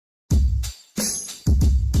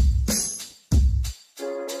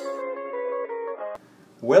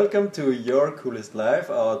Welcome to Your Coolest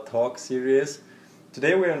Life, our talk series.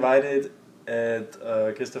 Today we're invited at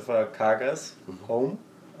Christopher Kager's home,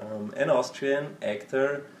 an Austrian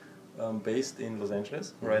actor based in Los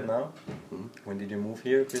Angeles right now. When did you move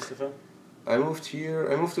here, Christopher? I moved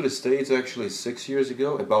to the States actually 6 years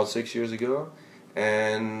ago, about 6 years ago,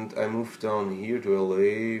 and I moved down here to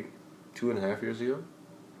LA 2.5 years ago.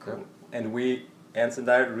 Cool. Yeah. And Ernst and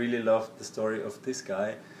I really loved the story of this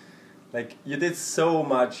guy. Like, you did so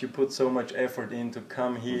much, you put so much effort in to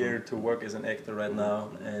come here to work as an actor right now,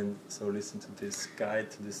 and so listen to this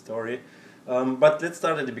guide, to this story. But let's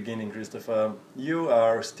start at the beginning, Christopher. You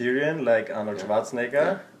are Austrian, like Arnold Schwarzenegger.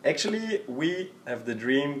 Yeah. Actually, we have the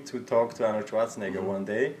dream to talk to Arnold Schwarzenegger one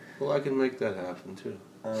day. Well, I can make that happen too.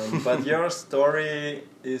 But your story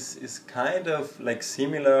is kind of like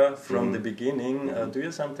similar from the beginning. Do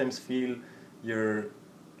you sometimes feel you're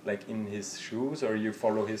like in his shoes, or you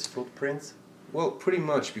follow his footprints? Well, pretty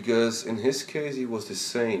much, because in his case he was the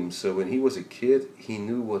same. So when he was a kid, he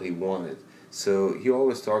knew what he wanted. So he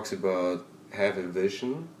always talks about have a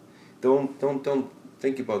vision. Don't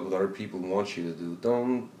think about what other people want you to do.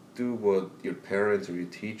 Don't do what your parents or your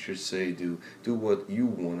teachers say do. Do what you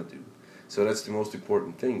want to do. So that's the most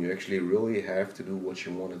important thing. You actually really have to do what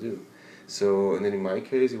you want to do. So, and then in my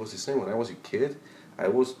case, it was the same. When I was a kid, I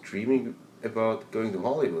was dreaming about going to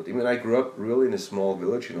Hollywood. I mean, I grew up really in a small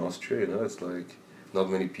village in Austria, you know, it's like not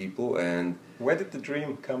many people. And where did the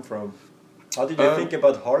dream come from? How did you think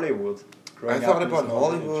about Hollywood? I thought about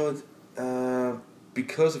Hollywood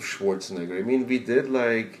because of Schwarzenegger. I mean, we did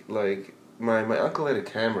like my uncle had a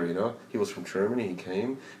camera, you know. He was from Germany, he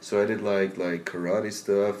came, so I did like karate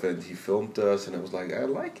stuff, and he filmed us, and I was like, I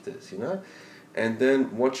like this, you know. And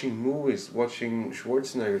then watching movies, watching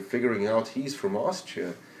Schwarzenegger, figuring out he's from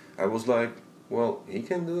Austria, I was like, well, he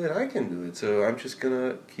can do it, I can do it. So I'm just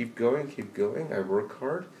gonna keep going. I work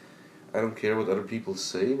hard. I don't care what other people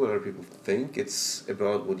say, what other people think. It's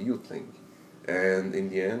about what you think. And in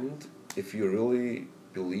the end, if you really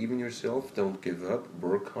believe in yourself, don't give up,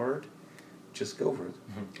 work hard, just go for it.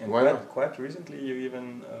 And why not? Quite recently you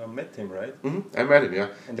even met him, right? I met him, yeah.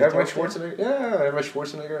 And I met Schwarzenegger. Yeah, I met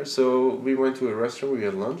Schwarzenegger. So we went to a restaurant, we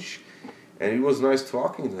had lunch, and it was nice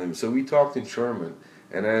talking to him. So we talked in German.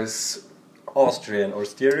 And as Austrian or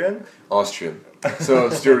Styrian? Austrian. So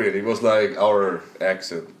Styrian, it was like our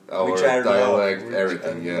accent, our dialect,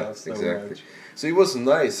 everything, yeah, so exactly. Much. So it was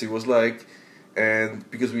nice, it was like, and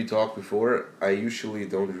because we talked before, I usually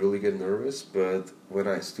don't really get nervous, but when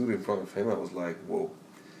I stood in front of him, I was like, whoa.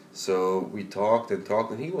 So we talked,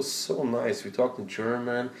 and he was so nice. We talked in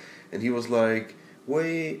German, and he was like,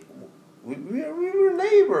 wait, we were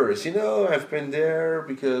neighbors, you know. I've been there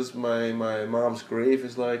because my mom's grave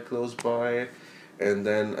is like close by, and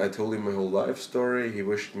then I told him my whole life story. He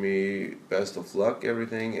wished me best of luck,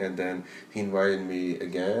 everything, and then he invited me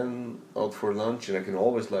again out for lunch, and I can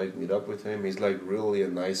always like meet up with him. He's like really a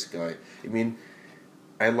nice guy. I mean,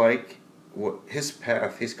 I like what his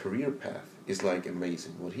path, his career path is like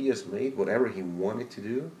amazing. What he has made, whatever he wanted to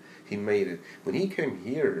do, he made it. When he came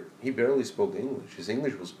here, he barely spoke English. His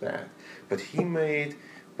English was bad. But he made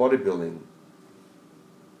bodybuilding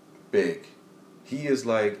big. He is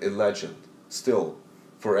like a legend, still,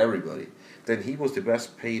 for everybody. Then he was the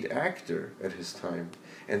best paid actor at his time.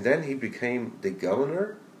 And then he became the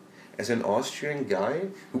governor as an Austrian guy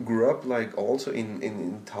who grew up like also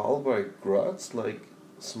in Tal by Graz, like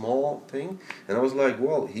small thing. And I was like,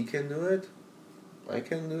 well, he can do it. I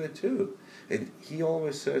can do it too. And he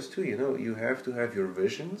always says too, you know, you have to have your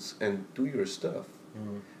visions and do your stuff.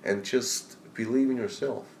 And just believe in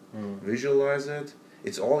yourself. Visualize it.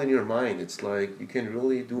 It's all in your mind. It's like you can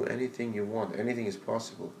really do anything you want. Anything is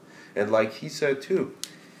possible. And like he said too,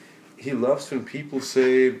 he loves when people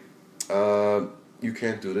say, you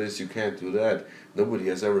can't do this, you can't do that. Nobody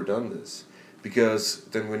has ever done this. Because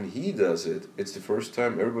then when he does it, it's the first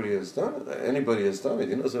time anybody has done it,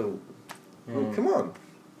 you know, so well, come on.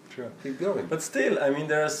 Sure. Keep going. But still, I mean,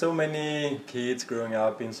 there are so many kids growing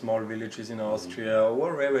up in small villages in Austria or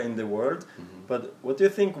wherever in the world. But what do you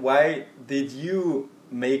think, why did you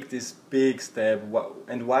make this big step,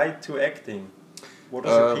 and why to acting? What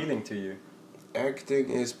was appealing to you? Acting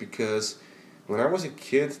is because when I was a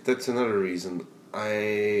kid, that's another reason.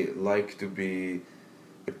 I like to be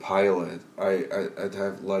a pilot. I'd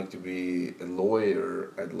have liked to be a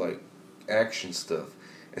lawyer. I'd like action stuff.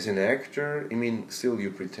 As an actor, I mean, still you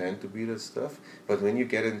pretend to be that stuff, but when you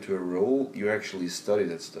get into a role, you actually study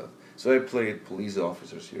that stuff. So I played police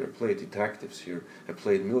officers here, I played detectives here, I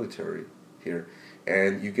played military here,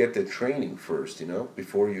 and you get the training first, you know,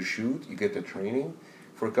 before you shoot, you get the training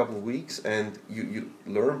for a couple of weeks, and you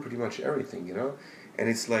learn pretty much everything, you know, and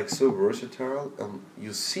it's like so versatile.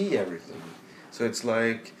 You see everything, so it's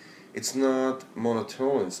like it's not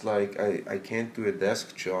monotone. It's like I can't do a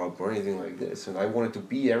desk job or anything like this, and I wanted to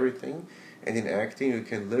be everything. And in acting, you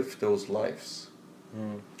can live those lives.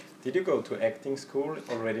 Did you go to acting school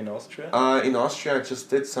already in Austria? In Austria, I just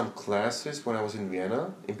did some classes when I was in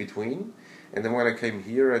Vienna, in between. And then when I came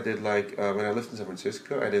here, I did like, when I lived in San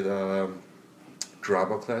Francisco, I did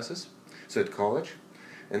drama classes, so at college.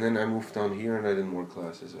 And then I moved down here and I did more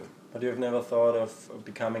classes. But you've never thought of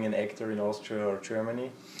becoming an actor in Austria or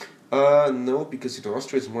Germany? No, because in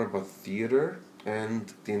Austria it's more about theater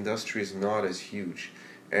and the industry is not as huge.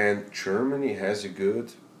 And Germany has a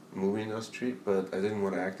good movie industry, but I didn't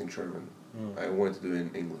want to act in German. I wanted to do it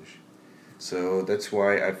in English. So that's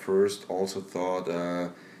why I first also thought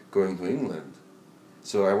going to England.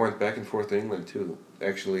 So I went back and forth to England too,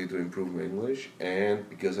 actually to improve my English, and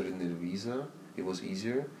because I didn't need a visa, it was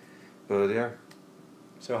easier. But yeah.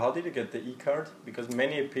 So how did you get the e-card? Because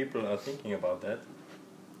many people are thinking about that.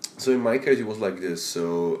 So in my case it was like this,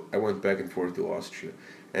 so I went back and forth to Austria,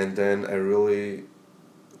 and then I really,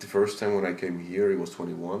 the first time when I came here, it was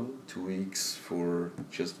 21, 2 weeks for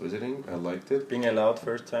just visiting. I liked it. Being allowed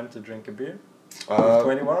first time to drink a beer?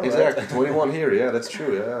 21, exactly, right? 21 here, yeah, that's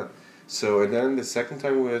true, yeah. So, and then the second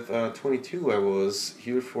time with 22, I was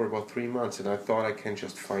here for about 3 months, and I thought I can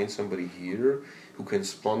just find somebody here who can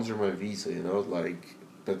sponsor my visa, you know, like,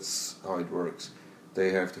 that's how it works.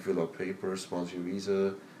 They have to fill out papers, sponsor your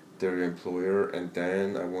visa, they're your employer, and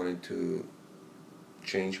then I wanted to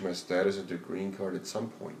change my status into a green card at some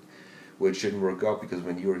point, which didn't work out because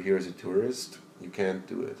when you're here as a tourist, you can't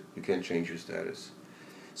do it. You can't change your status.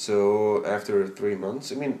 So after 3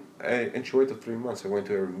 months, I mean, I enjoyed the 3 months. I went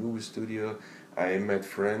to every movie studio, I met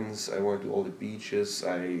friends, I went to all the beaches,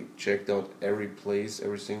 I checked out every place,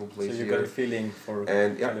 every single place. So you got a feeling for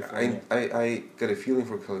and California. I got a feeling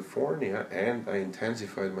for California, and I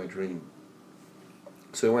intensified my dream.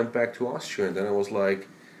 So I went back to Austria, and then I was like,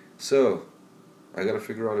 so I gotta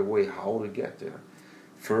figure out a way how to get there.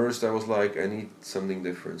 First, I was like, I need something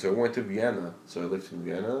different. So I went to Vienna. So I lived in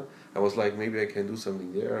Vienna. I was like, maybe I can do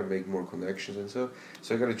something there and make more connections and so.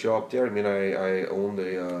 So I got a job there. I mean, I owned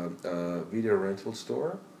a video rental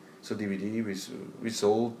store. So DVD, we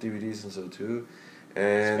sold DVDs and so too.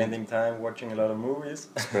 And spending time watching a lot of movies.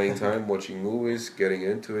 Spending time watching movies, getting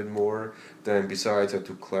into it more. Then besides, I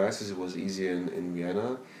took classes. It was easy in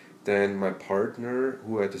Vienna. Then my partner,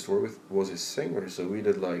 who I had the store with, was a singer. So we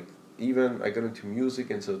did like, even I got into music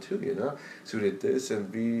and so too, you know. So we did this,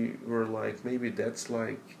 and we were like, maybe that's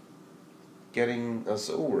like getting us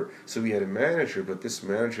over. So we had a manager, but this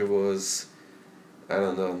manager was, I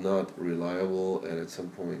don't know, not reliable, and at some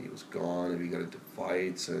point he was gone, and we got into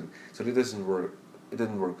fights, and so it doesn't work. It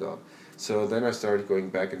didn't work out. So then I started going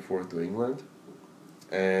back and forth to England,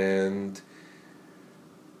 and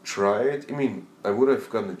tried. I mean, I would have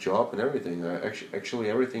gotten a job and everything. Actually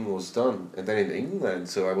everything was done. And then in England,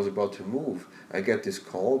 so I was about to move, I get this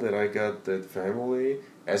call that I got that family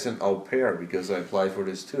as an au pair, because I applied for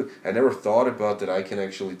this too. I never thought about that I can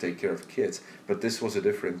actually take care of kids, but this was a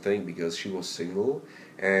different thing because she was single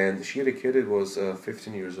and she had a kid that was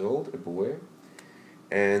 15 years old, a boy,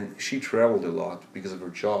 and she traveled a lot because of her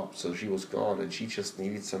job, so she was gone and she just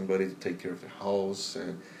needed somebody to take care of the house,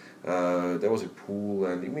 and there was a pool,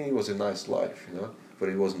 and I mean, it was a nice life, you know, but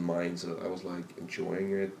it wasn't mine, so I was like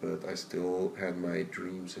enjoying it, but I still had my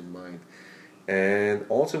dreams in mind. And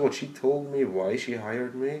also what she told me, why she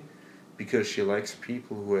hired me, because she likes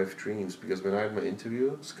people who have dreams. Because when I had my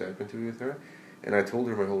interview, Skype interview with her, and I told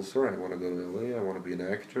her my whole story, I want to go to LA, I want to be an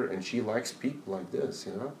actor, and she likes people like this,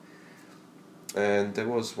 you know. And that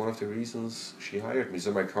was one of the reasons she hired me.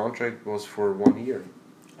 So my contract was for 1 year.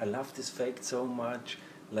 I love this fact so much,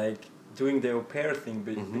 like doing the au pair thing,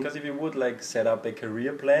 because if you would like set up a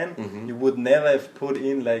career plan, you would never have put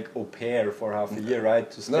in like au pair for half a year,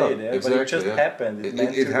 right, to stay there. Exactly, but it just happened.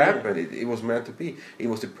 It happened. It was meant to be. It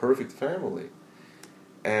was the perfect family.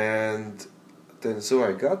 And then so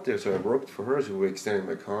I got there, so I worked for her, so we extended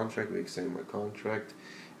my contract,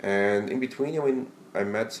 and in between, I mean, I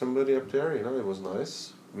met somebody up there, you know, it was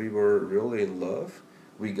nice. We were really in love.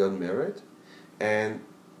 We got married, and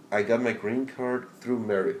I got my green card through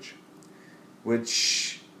marriage,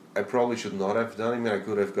 which I probably should not have done. I mean, I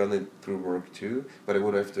could have gotten it through work too, but I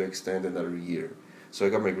would have to extend another year. So I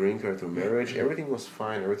got my green card through marriage. Everything was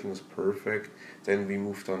fine. Everything was perfect. Then we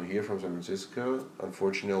moved on here from San Francisco.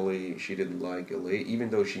 Unfortunately, she didn't like LA, even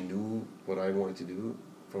though she knew what I wanted to do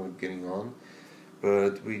from the beginning on.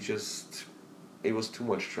 But we just, it was too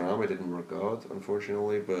much drama. It didn't work out,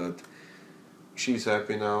 unfortunately. But she's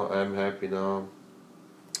happy now. I'm happy now.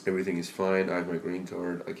 everything is fine. I have my green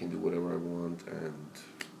card. I can do whatever I want, and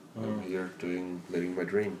I'm here living my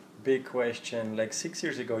dream. Big question. Like 6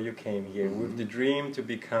 years ago, you came here with the dream to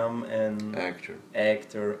become an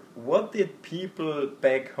actor. What did people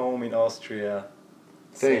back home in Austria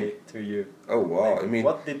say to you? Oh wow! Like, I mean,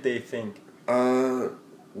 what did they think?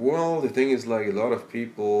 Well, the thing is, like, a lot of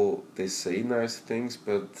people, they say nice things,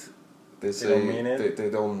 but they don't mean it. They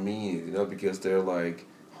don't mean it, you know, because they're like,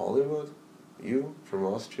 Hollywood, you from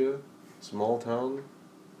Austria, small town,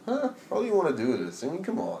 huh? How do you want to do this? I mean,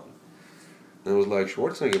 come on. And it was like,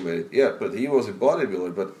 Schwarzenegger made it. Yeah, but he was a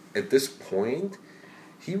bodybuilder. But at this point,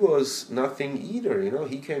 he was nothing either. You know,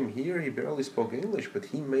 he came here. He barely spoke English, but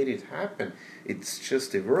he made it happen. It's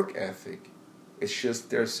just a work ethic. It's just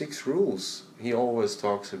there are 6 rules he always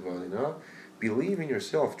talks about. You know, believe in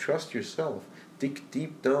yourself, trust yourself, dig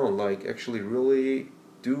deep down. Like actually, really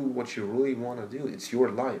do what you really want to do. It's your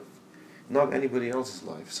life, not anybody else's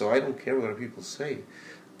life. So I don't care what other people say.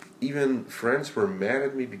 Even friends were mad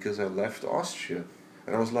at me because I left Austria.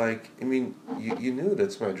 And I was like, I mean, you knew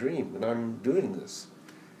that's my dream, and I'm doing this.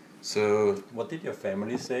 So... What did your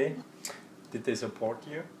family say? Did they support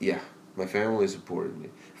you? Yeah, my family supported me.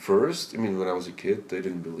 First, I mean, when I was a kid, they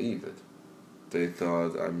didn't believe it. They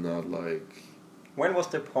thought I'm not like... When was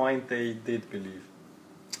the point they did believe?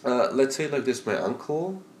 Let's say like this, my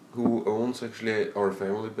uncle, who owns actually our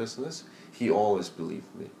family business, he always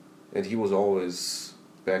believed me. And he was always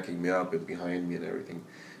backing me up and behind me and everything.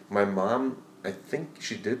 My mom, I think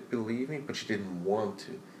she did believe me, but she didn't want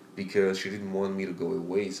to, because she didn't want me to go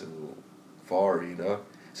away so far, you know.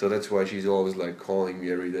 So that's why she's always like calling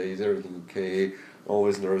me every day. Is everything okay?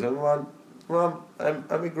 Always nervous. I'm like, Mom, I'm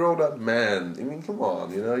a grown-up man. I mean, come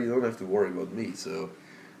on, you know, you don't have to worry about me. So,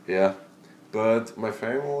 yeah. But my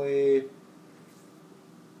family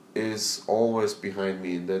is always behind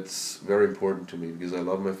me, and that's very important to me because I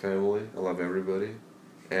love my family. I love everybody.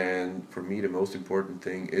 And for me, the most important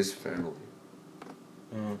thing is family.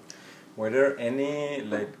 Were there any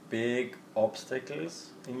like big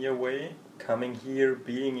obstacles in your way coming here,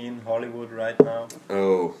 being in Hollywood right now?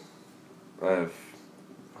 Oh, I have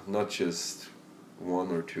not just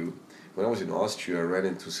 1 or 2. When I was in Austria, I ran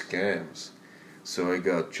into scams. So I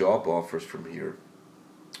got job offers from here.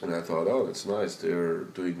 And I thought, oh, that's nice. They're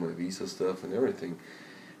doing my visa stuff and everything.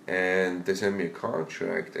 And they sent me a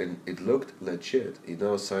contract, and it looked legit, you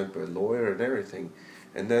know, signed by a lawyer and everything.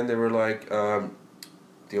 And then they were like,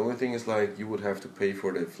 the only thing is like you would have to pay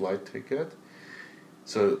for the flight ticket,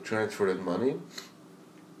 so transfer that money.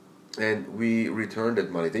 And we returned that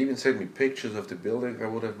money. They even sent me pictures of the building I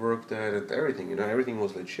would have worked at and everything, you know, everything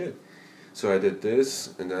was legit. So I did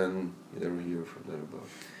this, and then you never hear from them about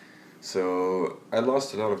it. So I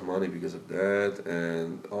lost a lot of money because of that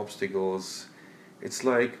and obstacles. It's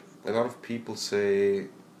like a lot of people say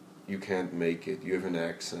you can't make it, you have an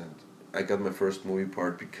accent. I got my first movie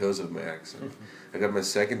part because of my accent. I got my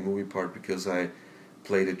second movie part because I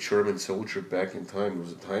played a German soldier back in time. It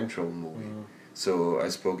was a time travel movie. So I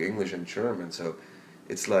spoke English and German. So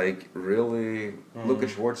it's like really, look at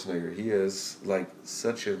Schwarzenegger. He has like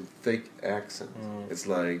such a thick accent. It's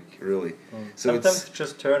like really. So sometimes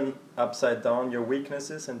just turn upside down your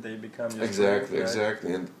weaknesses and they become your exactly, strength,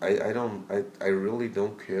 right? exactly. And I really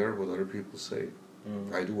don't care what other people say.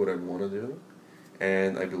 I do what I want to do,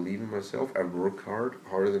 and I believe in myself. I work hard,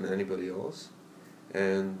 harder than anybody else,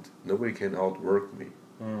 and nobody can outwork me.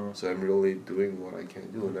 So I'm really doing what I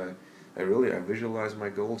can do, and I visualize my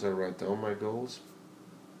goals. I write down my goals.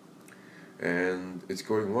 And it's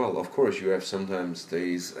going well. Of course, you have sometimes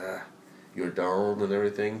days you're down and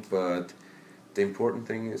everything, but the important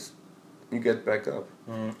thing is you get back up.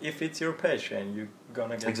 If it's your passion, you're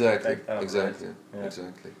gonna get back up. Exactly, right? Yeah.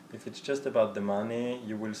 exactly. If it's just about the money,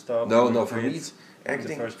 you will stop. No. For me, it's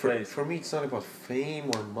acting. For me, it's not about fame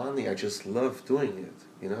or money. I just love doing it.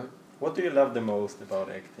 You know. What do you love the most about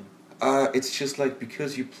acting? It's just like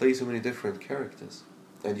because you play so many different characters,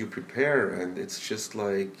 and you prepare, and it's just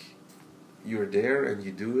like. You're there and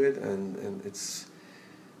you do it, and it's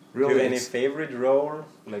really. Do you have any favorite role,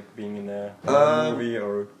 like being in a movie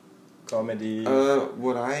or comedy?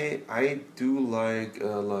 What I do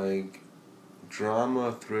like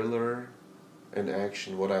drama, thriller, and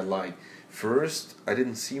action. What I like. First, I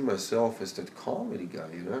didn't see myself as that comedy guy,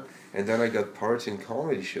 you know, and then I got parts in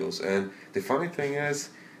comedy shows. And the funny thing is,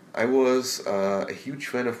 I was a huge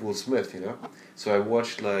fan of Will Smith, you know, so I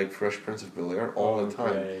watched like Fresh Prince of Bel-Air all the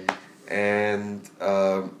time. And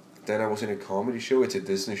then I was in a comedy show. It's a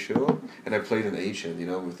Disney show, and I played an agent, you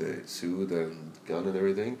know, with a suit and gun and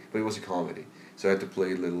everything. But it was a comedy, so I had to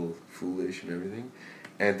play a little foolish and everything.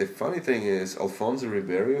 And the funny thing is, Alfonso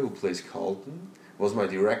Ribeiro, who plays Carlton, was my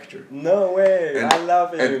director. No way! I love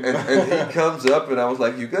him. And he comes up, and I was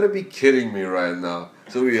like, "You gotta be kidding me right now!"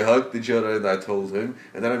 So we hugged each other, and I told him.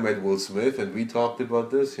 And then I met Will Smith, and we talked about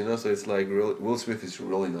this. You know, so it's like Will Smith is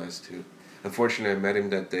really nice too. Unfortunately, I met him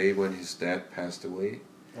that day when his dad passed away.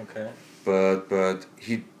 Okay. But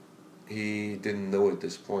he didn't know at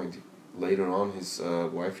this point. Later on, his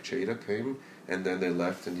wife Jada came, and then they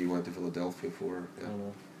left, and he went to Philadelphia for.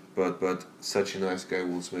 Yeah. But such a nice guy,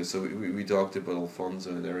 Will Smith. So we talked about Alfonso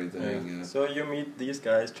and everything. Yeah. So you meet these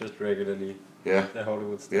guys just regularly? Yeah. The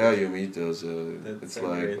Hollywood stars. Yeah, you meet those. It's so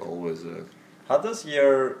like great. always. How does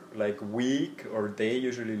your week or day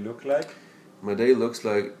usually look like? My day looks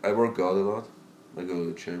like I work out a lot. I go to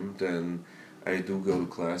the gym. Then I do go to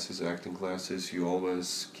classes, acting classes. You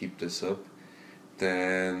always keep this up.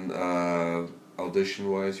 Then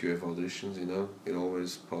audition-wise, you have auditions. You know, it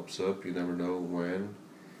always pops up. You never know when.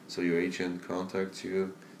 So your agent contacts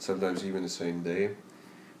you, sometimes even the same day.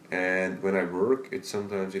 And when I work, it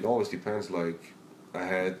always depends. Like I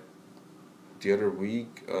had the other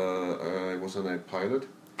week, I was on a pilot,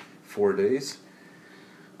 4 days.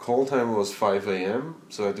 Call time was 5 a.m.,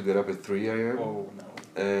 so I had to get up at 3 a.m. Oh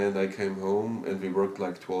no. And I came home, and we worked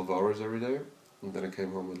like 12 hours every day. And then I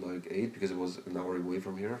came home at like 8 because it was an hour away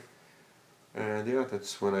from here. And yeah,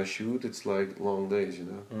 that's when I shoot. It's like long days, you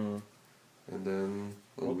know. Mm. And then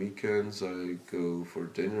on weekends I go for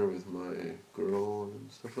dinner with my girl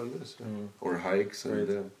and stuff like this, or hikes. Great.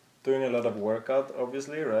 And doing a lot of workout,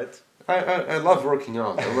 obviously, right? I love working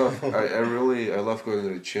out. I love going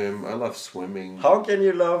to the gym. I love swimming. How can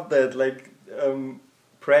you love that? Like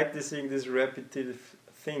practicing these repetitive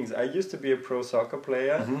things. I used to be a pro soccer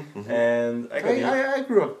player, and I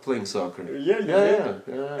grew up playing soccer. Yeah.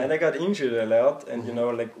 And I got injured a lot, and you know,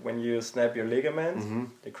 like when you snap your ligament,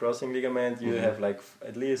 the crossing ligament, you have like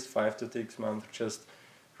at least 5 to 6 months just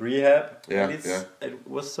rehab. And it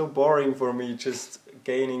was so boring for me just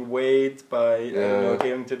gaining weight by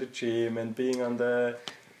going to the gym and being on the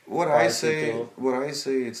What I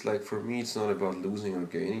say, it's like for me, it's not about losing or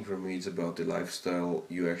gaining. For me, it's about the lifestyle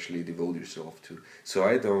you actually devote yourself to. So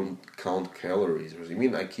I don't count calories. I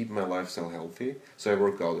mean, I keep my lifestyle healthy, so I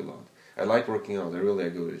work out a lot. I like working out. I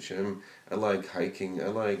go to the gym. I like hiking. I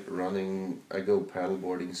like running. I go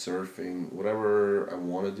paddleboarding, surfing, whatever I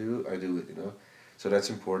want to do, I do it, you know. So that's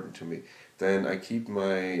important to me. Then I keep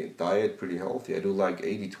my diet pretty healthy. I do like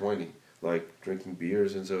 80-20. Like drinking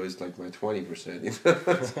beers, and so it's like my 20%. You know?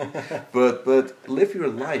 but live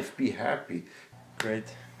your life, be happy. Great,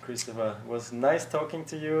 Christopher. It was nice talking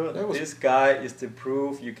to you. This guy is the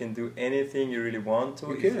proof you can do anything you really want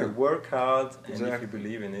to if you work hard and if you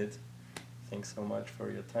believe in it. Thanks so much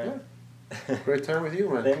for your time. Yeah. Great time with you,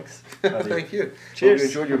 man. Thanks. Thank you. Cheers. Hope you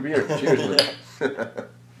enjoyed your beer. Cheers, man.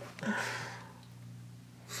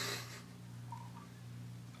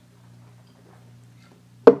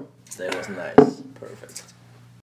 That was nice. Perfect.